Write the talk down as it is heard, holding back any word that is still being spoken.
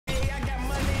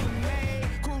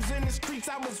streets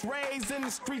I was raised, in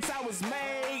the streets I was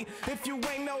made. If you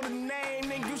ain't know the name,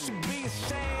 then you should be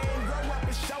ashamed. Grow up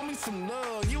and show me some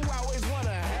love, you always wanna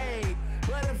hate.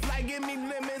 But if life give me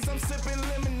lemons, I'm sipping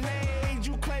lemonade.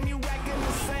 You claim you acting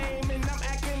the same, and I'm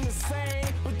acting the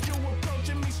same. But you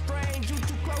approaching me strange, you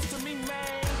too close to me,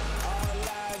 man. All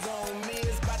eyes on me,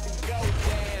 it's about to go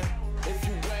down. If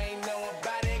you ain't know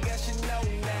about it, guess you know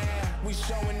now. We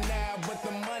showing now, but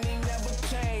the money never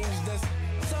changed us.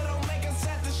 So don't make us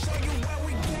have to show you where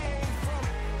we came from.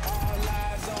 All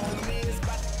eyes on me, it's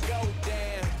about to go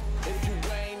down. If you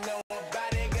ain't know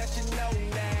about it, guess you know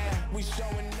now. We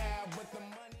showing now, but the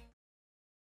money.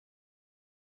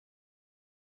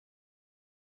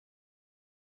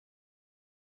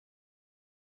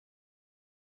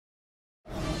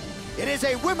 It is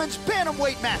a women's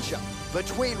bantamweight matchup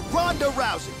between Ronda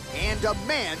Rousey and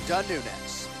Amanda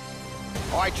Nunes.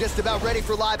 All right, just about ready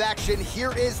for live action.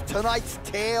 Here is tonight's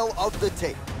tale of the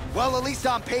tape. Well, at least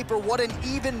on paper, what an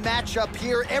even matchup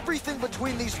here. Everything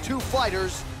between these two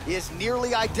fighters is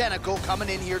nearly identical coming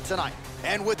in here tonight.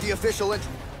 And with the official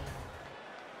entry.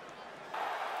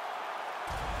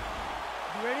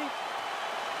 You ready?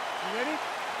 You ready?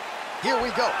 Here we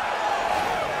go.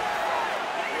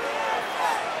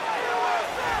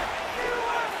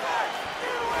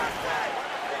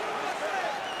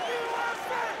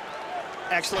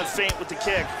 Excellent feint with the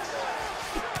kick.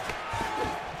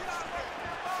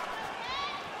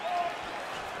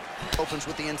 Opens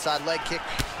with the inside leg kick.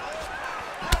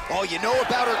 Oh, you know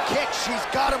about her kick. She's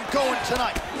got him going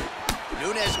tonight.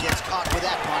 Nunes gets caught with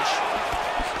that punch.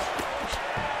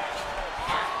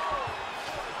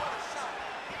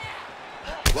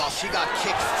 Well, she got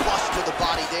kicked flush to the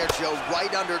body there, Joe.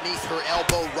 Right underneath her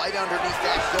elbow, right underneath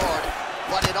that guard.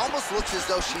 But it almost looks as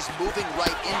though she's moving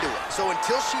right into it. So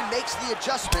until she makes the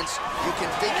adjustments, you can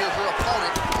figure her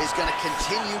opponent is going to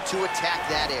continue to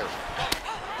attack that area.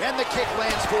 And the kick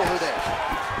lands for her there.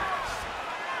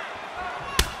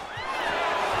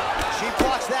 She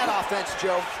blocks that offense,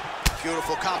 Joe.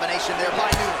 Beautiful combination there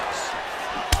by Nunes.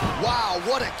 Wow,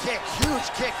 what a kick. Huge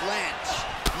kick lands.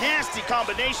 Nasty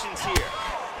combinations here.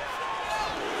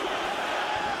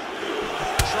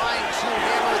 Trying to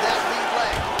hammer that lead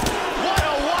leg. What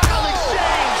a wild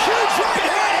exchange! Huge right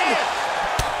hand!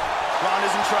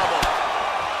 Ronda's in trouble.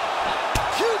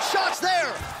 Huge shots there!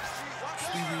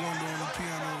 Stevie Wonder on the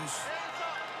pianos.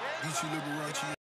 Get you